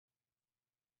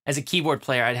As a keyboard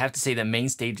player, I'd have to say that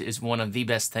Mainstage is one of the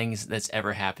best things that's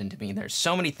ever happened to me. There's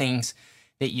so many things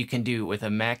that you can do with a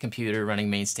Mac computer running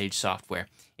Mainstage software.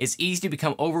 It's easy to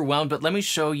become overwhelmed, but let me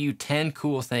show you 10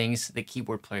 cool things that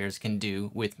keyboard players can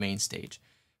do with Mainstage.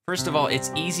 First of all,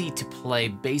 it's easy to play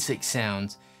basic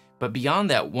sounds, but beyond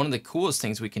that, one of the coolest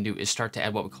things we can do is start to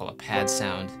add what we call a pad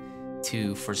sound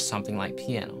for something like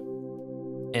piano.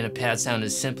 And a pad sound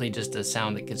is simply just a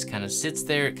sound that just kind of sits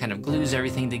there, it kind of glues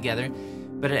everything together,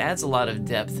 but it adds a lot of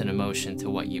depth and emotion to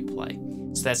what you play.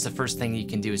 So that's the first thing you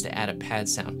can do, is to add a pad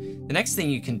sound. The next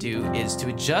thing you can do is to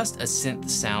adjust a synth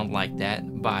sound like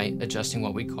that by adjusting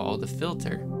what we call the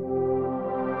filter.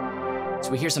 So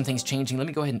we hear some things changing. Let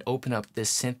me go ahead and open up this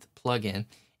synth plugin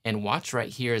and watch right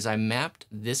here as I mapped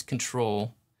this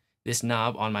control, this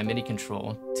knob on my MIDI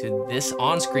control to this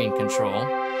on-screen control.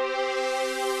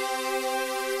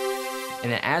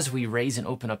 And then as we raise and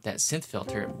open up that synth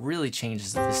filter, it really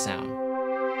changes the sound.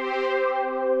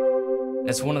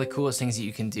 That's one of the coolest things that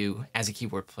you can do as a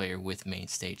keyboard player with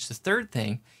Mainstage. The third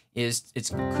thing is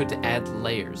it's good to add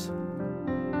layers.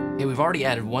 Okay, we've already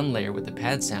added one layer with the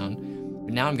pad sound,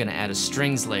 but now I'm going to add a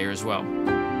strings layer as well.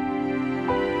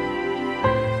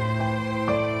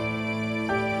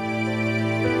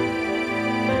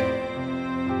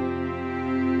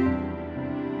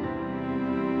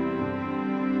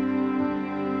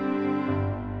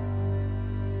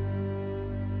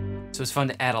 So it's fun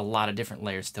to add a lot of different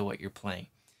layers to what you're playing.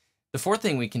 The fourth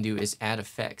thing we can do is add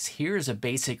effects. Here is a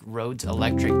basic Rhodes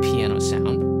electric piano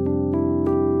sound.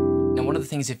 Now, one of the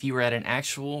things, if you were at an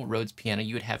actual Rhodes piano,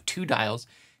 you would have two dials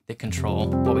that control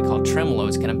what we call tremolo.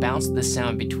 It's going to bounce the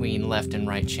sound between left and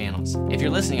right channels. If you're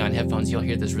listening on headphones, you'll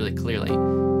hear this really clearly.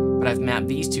 But I've mapped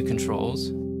these two controls.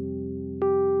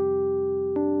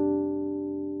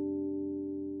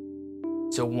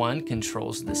 So one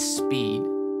controls the speed,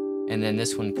 and then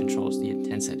this one controls the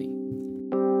intensity.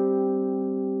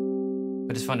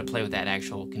 But it's fun to play with that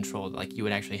actual control like you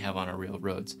would actually have on a real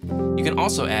Rhodes. You can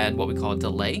also add what we call a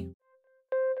delay,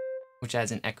 which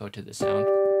adds an echo to the sound.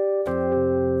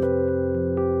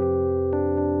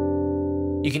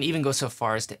 You can even go so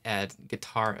far as to add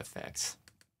guitar effects.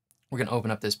 We're going to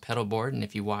open up this pedal board, and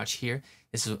if you watch here,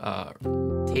 this is a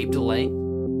tape delay,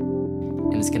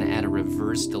 and it's going to add a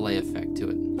reverse delay effect to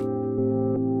it.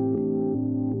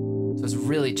 So it's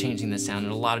really changing the sound,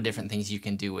 and a lot of different things you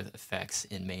can do with effects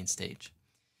in Mainstage.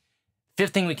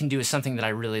 Fifth thing we can do is something that I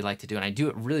really like to do, and I do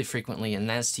it really frequently, and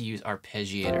that's to use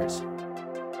arpeggiators.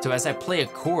 So as I play a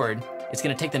chord, it's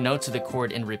going to take the notes of the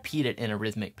chord and repeat it in a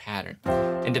rhythmic pattern.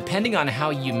 And depending on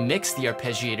how you mix the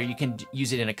arpeggiator, you can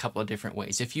use it in a couple of different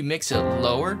ways. If you mix it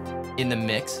lower in the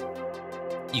mix,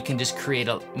 you can just create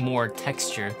more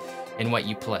texture in what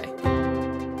you play.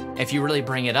 If you really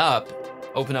bring it up,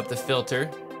 open up the filter,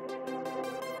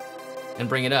 and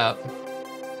bring it up,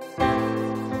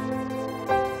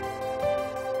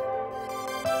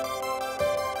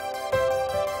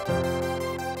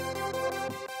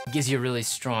 it gives you a really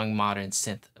strong modern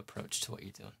synth approach to what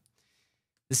you're doing.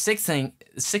 The sixth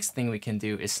thing we can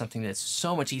do is something that's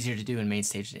so much easier to do in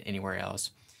Mainstage than anywhere else.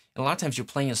 And a lot of times you're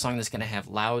playing a song that's going to have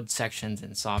loud sections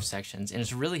and soft sections, and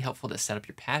it's really helpful to set up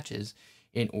your patches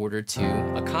in order to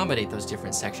accommodate those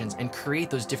different sections and create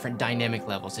those different dynamic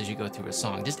levels as you go through a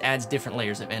song. Just adds different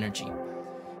layers of energy.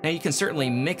 Now you can certainly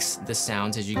mix the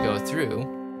sounds as you go through.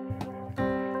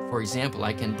 For example,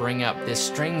 I can bring up this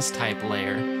strings type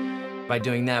layer by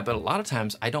doing that, but a lot of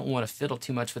times I don't want to fiddle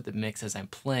too much with the mix as I'm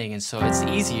playing, and so it's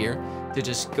easier to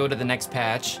just go to the next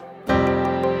patch,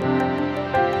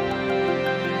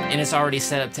 and it's already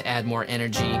set up to add more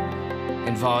energy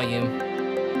and volume.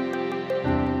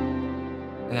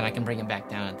 And then I can bring it back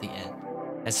down at the end.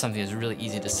 That's something that's really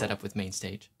easy to set up with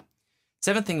Mainstage.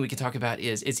 Seventh thing we can talk about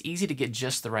is it's easy to get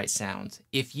just the right sounds.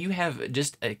 If you have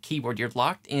just a keyboard, you're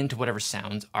locked into whatever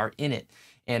sounds are in it.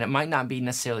 And it might not be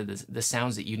necessarily the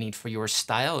sounds that you need for your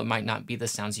style. It might not be the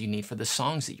sounds you need for the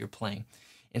songs that you're playing.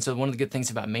 And so one of the good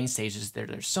things about Mainstage is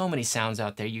there's so many sounds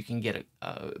out there. You can get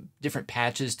different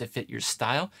patches to fit your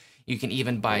style. You can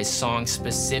even buy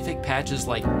song-specific patches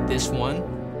like this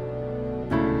one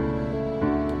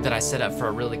that I set up for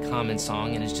a really common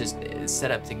song, and it's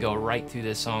set up to go right through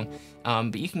this song.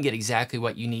 But you can get exactly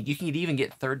what you need. You can even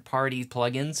get third-party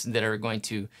plugins that are going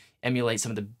to emulate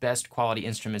some of the best quality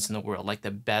instruments in the world, like the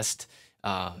best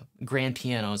grand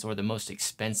pianos or the most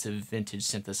expensive vintage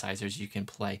synthesizers you can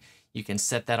play. You can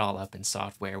set that all up in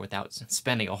software without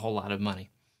spending a whole lot of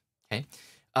money. Okay.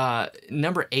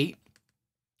 Number 8,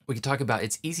 we can talk about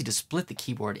it's easy to split the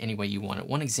keyboard any way you want it.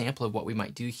 One example of what we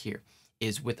might do here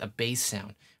is with a bass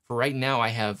sound. For right now, I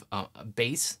have a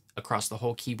bass across the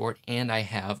whole keyboard, and I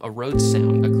have a Rhodes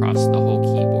sound across the whole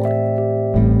keyboard.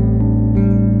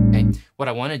 Okay, what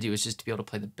I want to do is just to be able to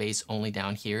play the bass only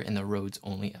down here and the Rhodes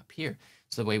only up here.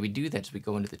 So the way we do that is we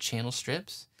go into the channel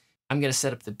strips. I'm going to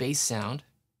set up the bass sound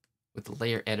with the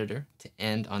layer editor to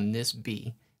end on this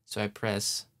B. So I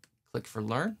press click for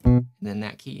learn, and then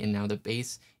that key, and now the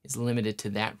bass is limited to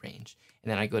that range.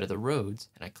 And then I go to the Rhodes,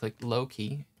 and I click low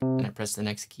key, and I press the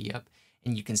next key up,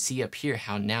 and you can see up here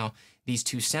how now these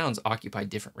two sounds occupy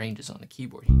different ranges on the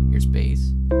keyboard. Here's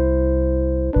bass,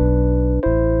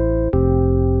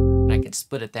 and I can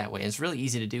split it that way. And it's really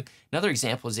easy to do. Another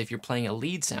example is if you're playing a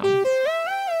lead sound,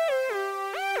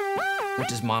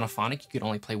 which is monophonic, you could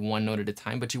only play one note at a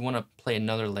time, but you want to play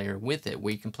another layer with it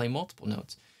where you can play multiple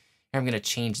notes. Here I'm going to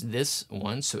change this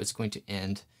one, so it's going to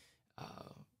end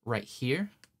right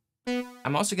here.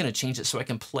 I'm also going to change it so I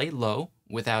can play low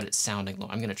without it sounding low.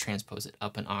 I'm going to transpose it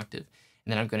up an octave,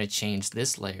 and then I'm going to change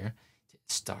this layer to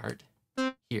start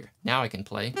here. Now I can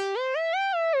play,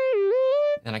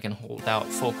 and I can hold out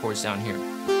full chords down here.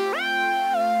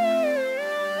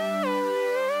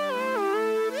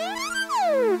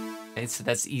 Okay, so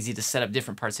that's easy to set up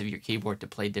different parts of your keyboard to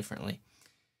play differently.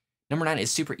 Number 9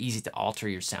 is super easy to alter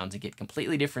your sounds and get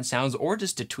completely different sounds, or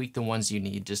just to tweak the ones you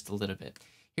need just a little bit.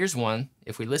 Here's one.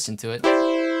 If we listen to it,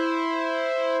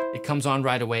 it comes on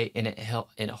right away and it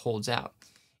holds out.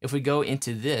 If we go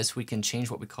into this, we can change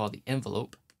what we call the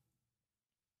envelope,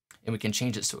 and we can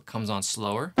change it so it comes on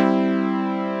slower,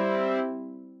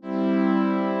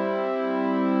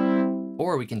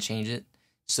 or we can change it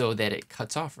so that it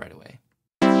cuts off right away.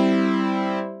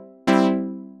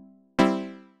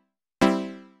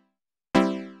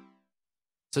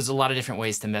 So there's a lot of different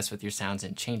ways to mess with your sounds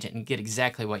and change it and get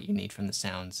exactly what you need from the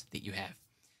sounds that you have.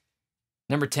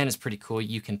 Number 10 is pretty cool.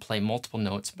 You can play multiple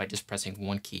notes by just pressing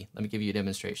one key. Let me give you a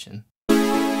demonstration. A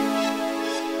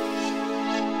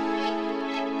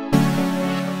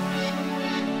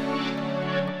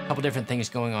couple different things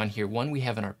going on here. One, we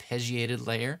have an arpeggiated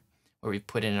layer where we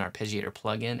put in an arpeggiator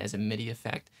plugin as a MIDI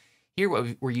effect. Here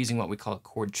we're using what we call a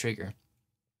chord trigger,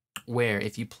 where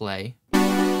if you play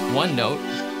one note,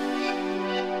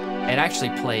 it actually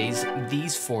plays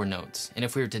these 4 notes. And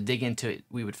if we were to dig into it,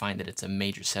 we would find that it's a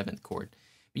major 7th chord.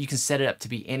 But you can set it up to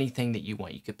be anything that you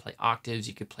want. You could play octaves,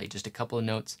 you could play just a couple of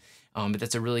notes, but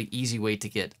that's a really easy way to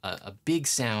get a big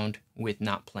sound with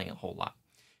not playing a whole lot.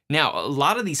 Now, a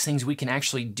lot of these things we can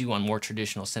actually do on more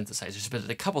traditional synthesizers, but there's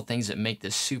a couple things that make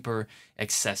this super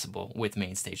accessible with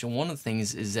Mainstage. And one of the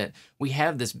things is that we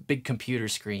have this big computer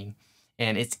screen,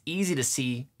 and it's easy to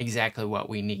see exactly what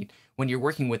we need. When you're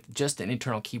working with just an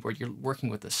internal keyboard, you're working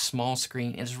with a small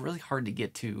screen, and it's really hard to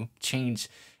get to change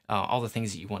all the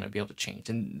things that you want to be able to change.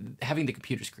 And having the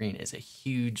computer screen is a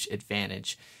huge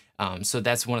advantage. So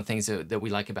that's one of the things that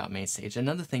we like about Mainstage.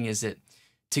 Another thing is that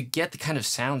to get the kind of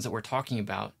sounds that we're talking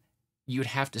about, you would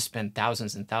have to spend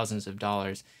thousands and thousands of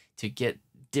dollars to get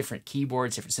different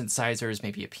keyboards, different synthesizers,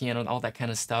 maybe a piano, all that kind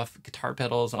of stuff, guitar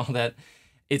pedals, all that.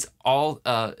 It's all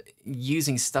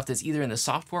using stuff that's either in the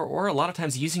software or a lot of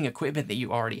times using equipment that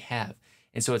you already have.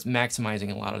 And so it's maximizing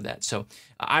a lot of that. So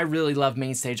I really love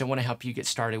Mainstage. I want to help you get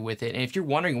started with it. And if you're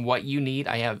wondering what you need,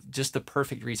 I have just the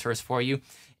perfect resource for you.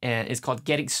 And it's called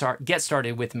Get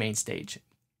Started with Mainstage.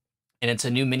 And it's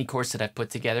a new mini course that I've put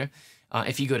together.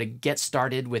 If you go to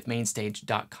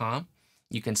getstartedwithmainstage.com,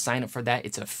 you can sign up for that.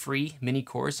 It's a free mini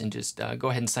course, and just go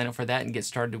ahead and sign up for that and get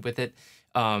started with it.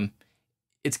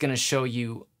 It's going to show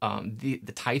you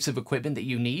the types of equipment that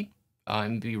you need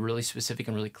and be really specific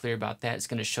and really clear about that. It's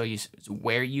going to show you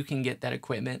where you can get that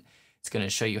equipment. It's going to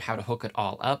show you how to hook it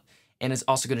all up. And it's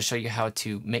also going to show you how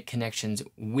to make connections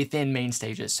within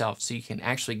Mainstage itself, so you can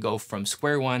actually go from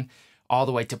square one all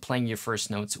the way to playing your first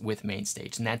notes with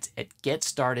Mainstage. And that's at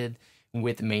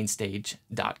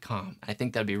getstartedwithmainstage.com. I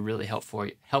think that'd be really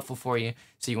helpful for you,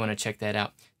 so you want to check that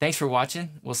out. Thanks for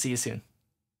watching. We'll see you soon.